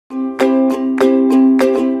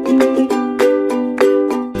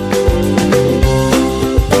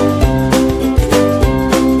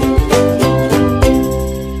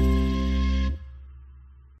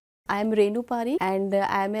am Renu Pareek and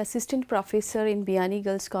I am an assistant professor in Biyani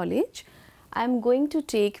Girls College. I am going to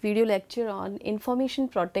take video lecture on information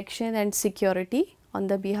protection and security on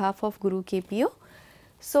the behalf of Guru KPO.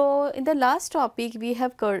 So, in the last topic we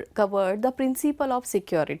have covered the principle of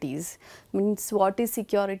securities, means what is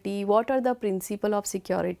security, what are the principle of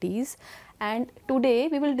securities, and today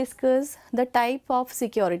we will discuss the type of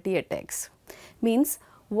security attacks, means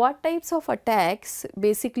what types of attacks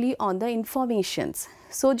basically on the informations.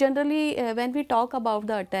 So, generally when we talk about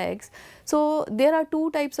the attacks, so there are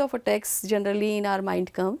two types of attacks generally in our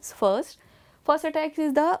mind comes. First attack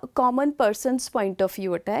is the common person's point of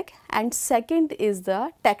view attack, and second is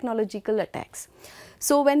the technological attacks.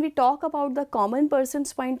 So, when we talk about the common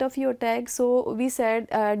person's point of view attack, so we said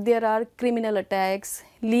there are criminal attacks,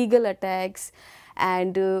 legal attacks,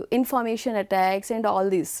 and information attacks and all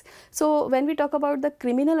this. So, when we talk about the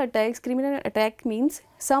criminal attacks, criminal attack means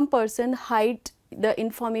some person hide the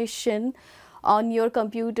information on your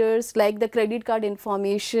computers, like the credit card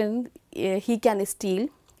information he can steal.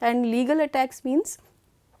 And legal attacks means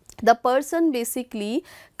the person basically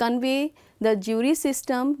convey the jury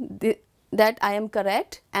system that I am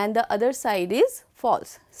correct and the other side is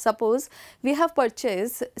false. Suppose we have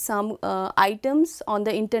purchased some items on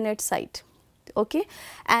the internet site, okay,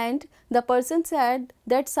 and the person said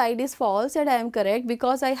that side is false and I am correct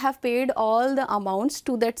because I have paid all the amounts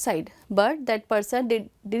to that side, but that person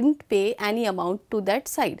didn't pay any amount to that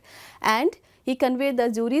side and he conveyed the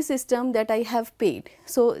jury system that I have paid.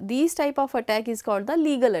 So, these type of attack is called the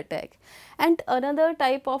legal attack. And another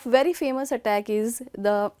type of very famous attack is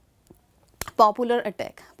the popular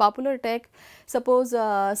attack. Popular attack, suppose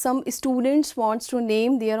some students wants to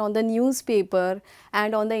name there on the newspaper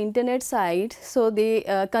and on the internet site, so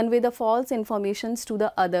they convey the false informations to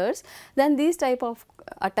the others, then this type of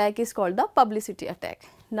attack is called the publicity attack.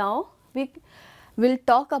 Now, we will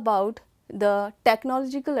talk about the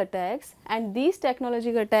technological attacks, and these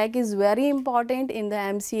technological attack is very important in the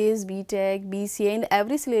MCAs, BTech, BCA, in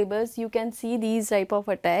every syllabus you can see these type of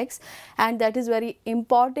attacks, and that is very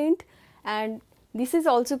important, and this is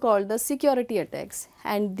also called the security attacks.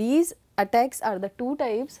 And these attacks are the two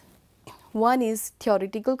types, one is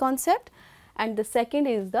theoretical concept and the second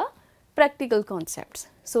is the practical concepts.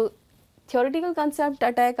 So, theoretical concept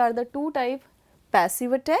attack are the two type,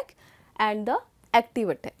 passive attack and the active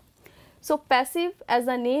attack. So, passive, as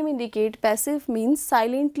the name indicate, passive means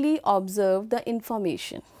silently observe the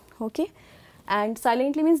information, okay, and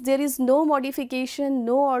silently means there is no modification,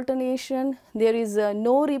 no alternation, there is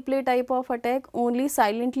no replay type of attack, only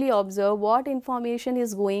silently observe what information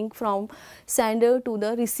is going from sender to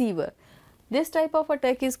the receiver. This type of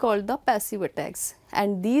attack is called the passive attacks,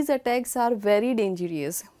 and these attacks are very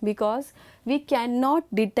dangerous because we cannot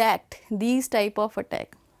detect these type of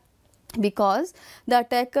attack, because the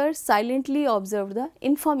attacker silently observed the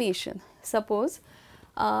information. Suppose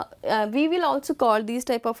we will also call these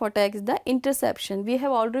type of attacks the interception. We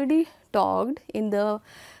have already talked in the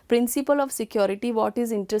principle of security what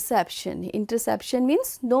is interception. Interception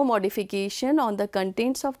means no modification on the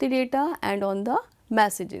contents of the data and on the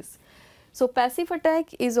messages. So, passive attack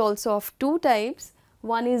is also of two types,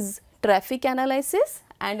 one is traffic analysis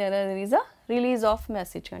and another is a release of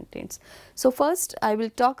message contents. So, first I will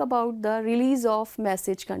talk about the release of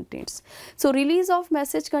message contents. So, release of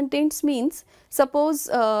message contents means suppose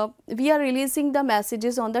we are releasing the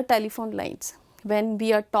messages on the telephone lines. When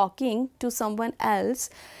we are talking to someone else,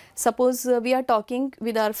 suppose we are talking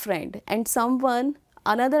with our friend and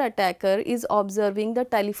another attacker is observing the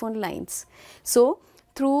telephone lines. So,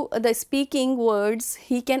 through the speaking words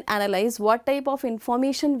he can analyze what type of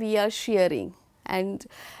information we are sharing, and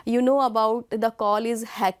you know about the call is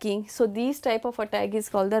hacking. So, these type of attack is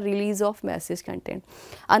called the release of message content.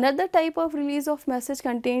 Another type of release of message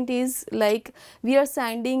content is like we are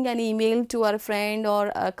sending an email to our friend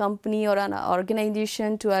or a company or an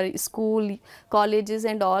organization, to our school, colleges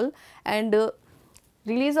and all, and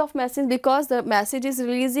release of message, because the message is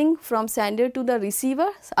releasing from sender to the receiver,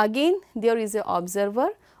 again there is a observer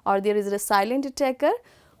or there is a silent attacker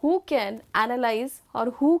who can analyze or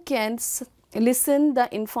who can listen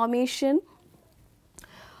the information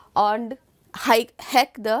and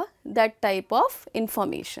hack that type of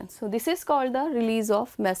information. So, this is called the release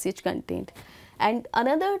of message content. And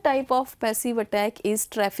another type of passive attack is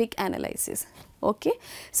traffic analysis. Okay.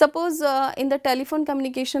 Suppose in the telephone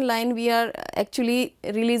communication line we are actually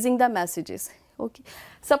releasing the messages. Okay.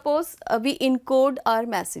 Suppose we encode our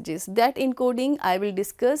messages, that encoding I will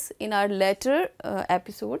discuss in our later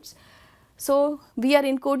episodes. So, we are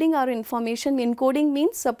encoding our information. Encoding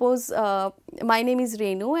means suppose my name is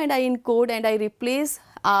Renu and I encode and I replace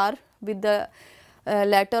R with the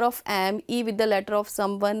letter of M, E with the letter of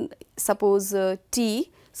someone, suppose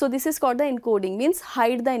T. So this is called the encoding, means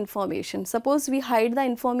hide the information. Suppose we hide the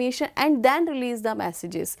information and then release the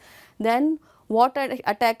messages. Then what an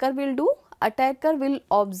attacker will do? Attacker will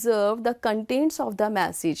observe the contents of the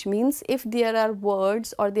message, means if there are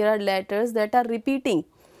words or there are letters that are repeating.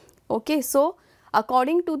 Okay, so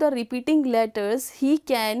according to the repeating letters, he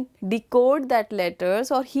can decode that letters,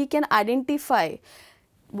 or he can identify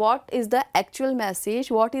what is the actual message,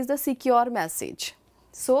 what is the secure message.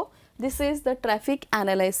 So this is the traffic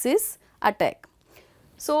analysis attack.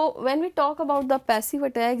 So when we talk about the passive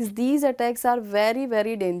attacks, these attacks are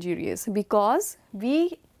very dangerous, because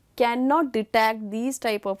we cannot detect these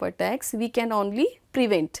type of attacks, we can only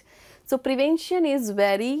prevent. So prevention is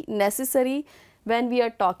very necessary when we are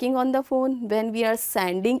talking on the phone, when we are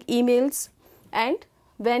sending emails, and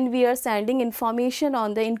when we are sending information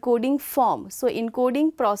on the encoding form. So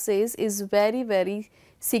encoding process is very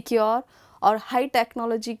secure, or high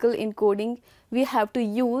technological encoding we have to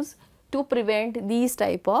use to prevent these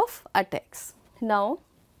type of attacks. Now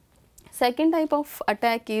second type of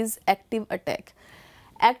attack is active attack.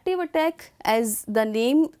 Active attack, as the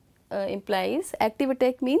name implies, active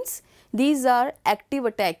attack means these are active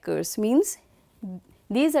attackers, means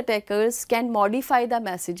these attackers can modify the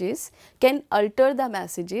messages, can alter the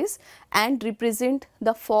messages and represent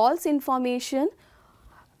the false information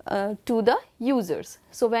to the users.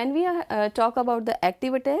 So when we talk about the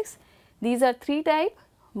active attacks, these are three types: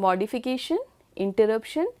 modification,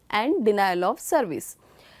 interruption and denial of service.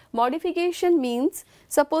 Modification means,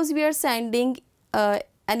 suppose we are sending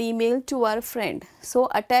an email to our friend. So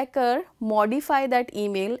attacker modify that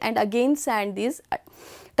email and again send this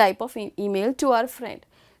type of email to our friend.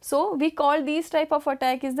 So we call these type of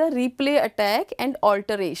attack is the replay attack and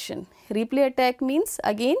alteration. Replay attack means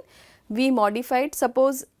again we modified,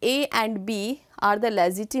 suppose A and B are the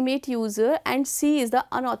legitimate user and C is the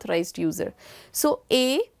unauthorized user. So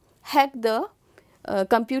A hacked the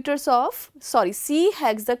C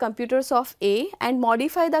hacks the computers of A and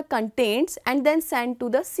modify the contents and then send to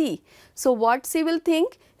the C. So what C will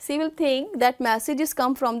think? C will think that messages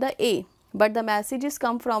come from the A, but the messages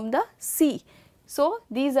come from the C. So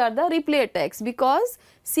these are the replay attacks, because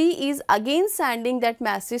C is again sending that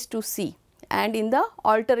message to C and in the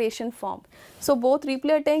alteration form. So both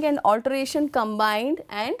replay attack and alteration combined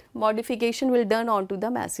and modification will done onto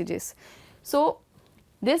the messages. So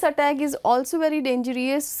this attack is also very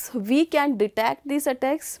dangerous. We can detect these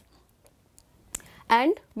attacks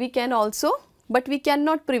and we can also, but we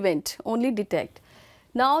cannot prevent, only detect.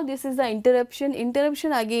 Now this is the interruption.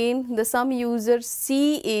 Interruption, again the some user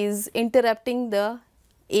C is interrupting the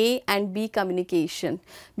A and B communication,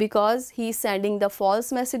 because he is sending the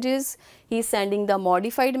false messages, he is sending the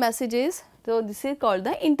modified messages. So this is called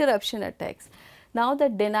the interruption attacks. Now the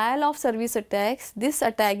denial of service attacks, this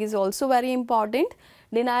attack is also very important.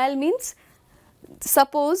 Denial means,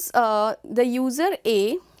 suppose the user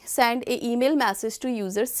A send a email message to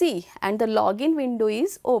user C and the login window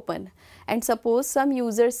is open, and suppose some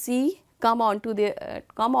user C come onto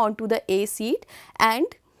the A seat and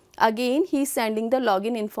again he is sending the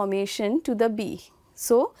login information to the B.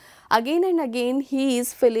 So again and again he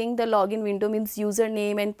is filling the login window, means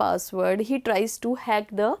username and password. He tries to hack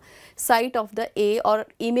the site of the A or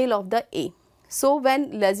email of the A. So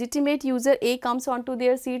when legitimate user A comes onto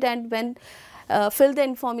their seat and when fill the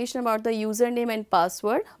information about the username and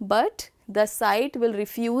password, but the site will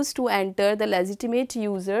refuse to enter the legitimate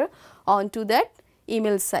user onto that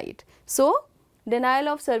email site. So denial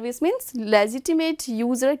of service means legitimate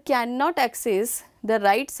user cannot access the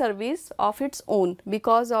right service of its own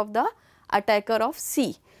because of the attacker of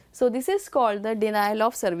C. So this is called the denial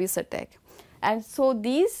of service attack. And so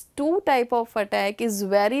these two type of attack is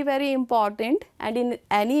very important, and in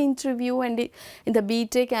any interview and in the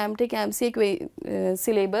BTech, MTech, MCA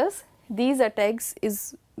syllabus, these attacks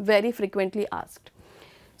is very frequently asked.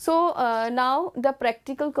 So now the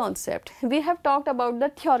practical concept. We have talked about the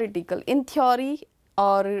theoretical. In theory,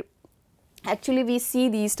 or actually we see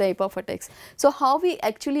these type of attacks. So how we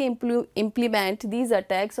actually implement these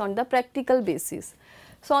attacks on the practical basis.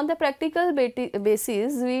 So on the practical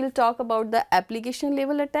basis, we will talk about the application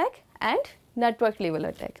level attack and network level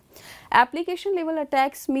attack. Application level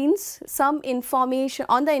attacks means some information,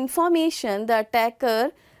 on the information the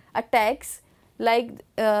attacker attacks, like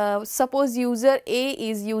suppose user A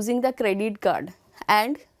is using the credit card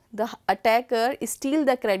and the attacker steal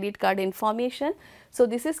the credit card information. So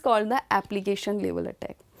this is called the application level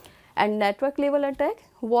attack. And network level attack,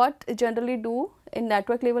 what generally do in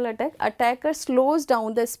network level attack, attacker slows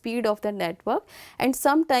down the speed of the network and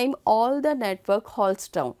sometime all the network halts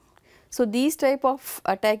down. So these type of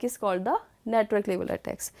attack is called the network level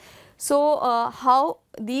attacks. So how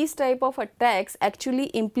these type of attacks actually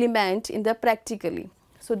implement in the practically.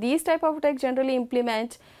 So these type of attacks generally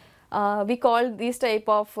implement, we call this type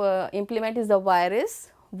of implement is the virus,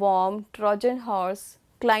 worm, Trojan horse,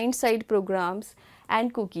 client side programs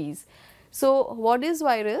and cookies. So what is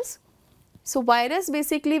virus? So virus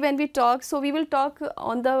basically when we talk, so we will talk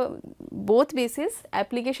on the both basis,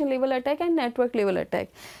 application level attack and network level attack.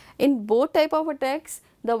 In both type of attacks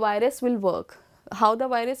the virus will work. How the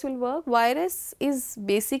virus will work? Virus is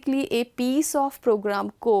basically a piece of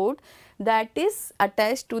program code that is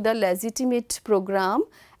attached to the legitimate program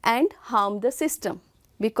and harm the system.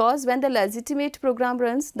 Because when the legitimate program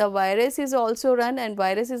runs, the virus is also run and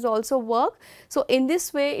virus is also work. So in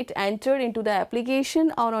this way it entered into the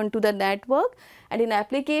application or onto the network, and in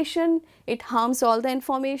application it harms all the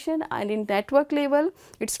information, and in network level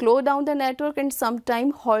it slows down the network and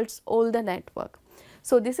sometimes halts all the network.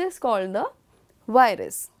 So this is called the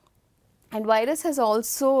virus. And virus has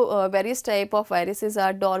also various type of viruses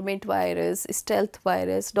are dormant virus, stealth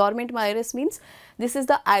virus. Dormant virus means this is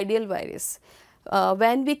the ideal virus.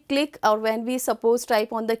 When we click or when we suppose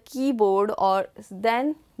type on the keyboard, or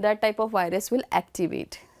then that type of virus will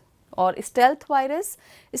activate. Or stealth virus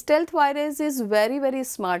is very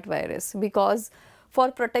smart virus, because for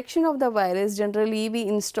protection of the virus generally we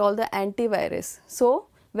install the antivirus. So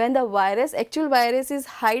when the virus, actual virus is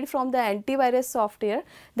hide from the antivirus software,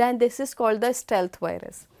 then this is called the stealth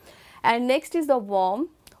virus. And next is the worm.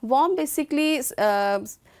 Worm basically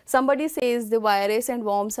somebody says the virus and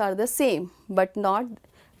worms are the same, but not.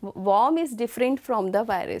 Worm is different from the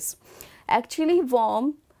virus. Actually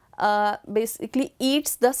worm basically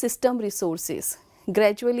eats the system resources,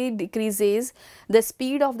 gradually decreases the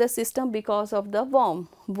speed of the system because of the worm.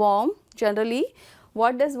 Worm generally,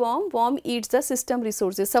 what does worm? Worm eats the system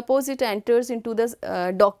resources. Suppose it enters into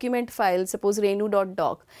the document file, suppose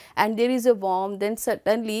renu.doc, and there is a worm, then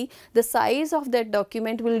suddenly the size of that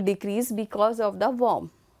document will decrease because of the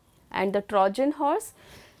worm. And the Trojan horse,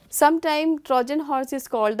 sometimes Trojan horse is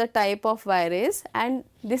called the type of virus, and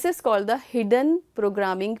this is called the hidden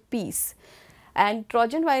programming piece. And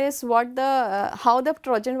Trojan virus, what the how the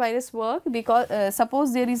Trojan virus work? Because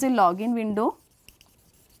suppose there is a login window.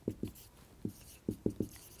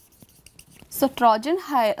 So Trojan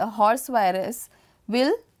horse virus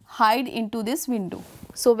will hide into this window.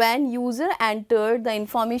 So when user entered the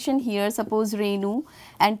information here, suppose Renu,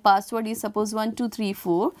 and password is suppose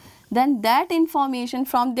 1234, then that information,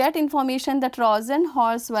 from that information the Trojan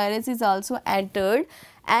horse virus is also entered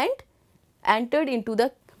and entered into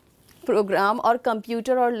the program or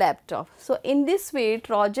computer or laptop. So in this way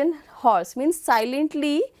Trojan horse means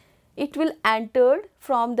silently it will enter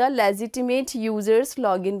from the legitimate user's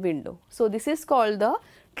login window. So this is called the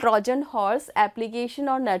Trojan horse application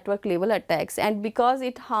or network level attacks, and because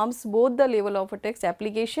it harms both the level of attacks,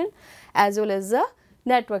 application as well as the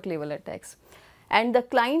network level attacks. And the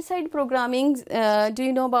client side programming, do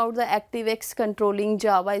you know about the ActiveX controlling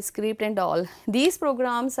JavaScript and all? These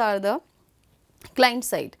programs are the client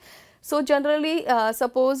side. So generally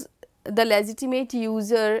suppose the legitimate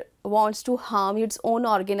user wants to harm its own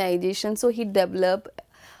organization, so he develop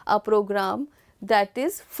a program that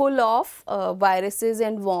is full of viruses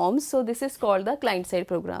and worms. So this is called the client side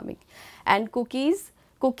programming. And cookies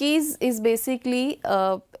is basically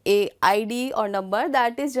a ID or number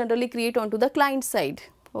that is generally created onto the client side.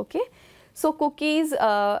 Okay, so cookies,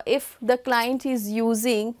 if the client is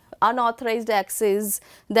using unauthorized access,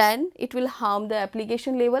 then it will harm the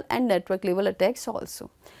application level and network level attacks also.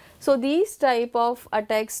 So these type of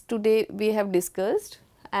attacks today we have discussed,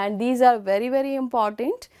 and these are very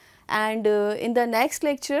important. And in the next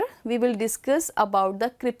lecture we will discuss about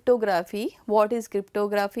the cryptography, what is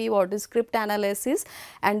cryptography, what is cryptanalysis,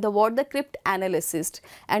 and what the cryptanalyst,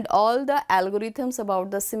 and all the algorithms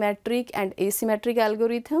about the symmetric and asymmetric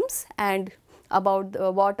algorithms, and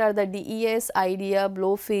about what are the DES, IDEA,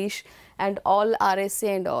 Blowfish, and all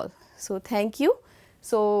RSA and all. So thank you.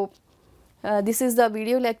 So this is the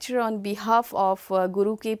video lecture on behalf of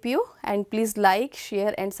Guru KPO, and please like,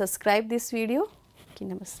 share and subscribe this video. Okay,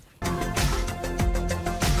 namaste.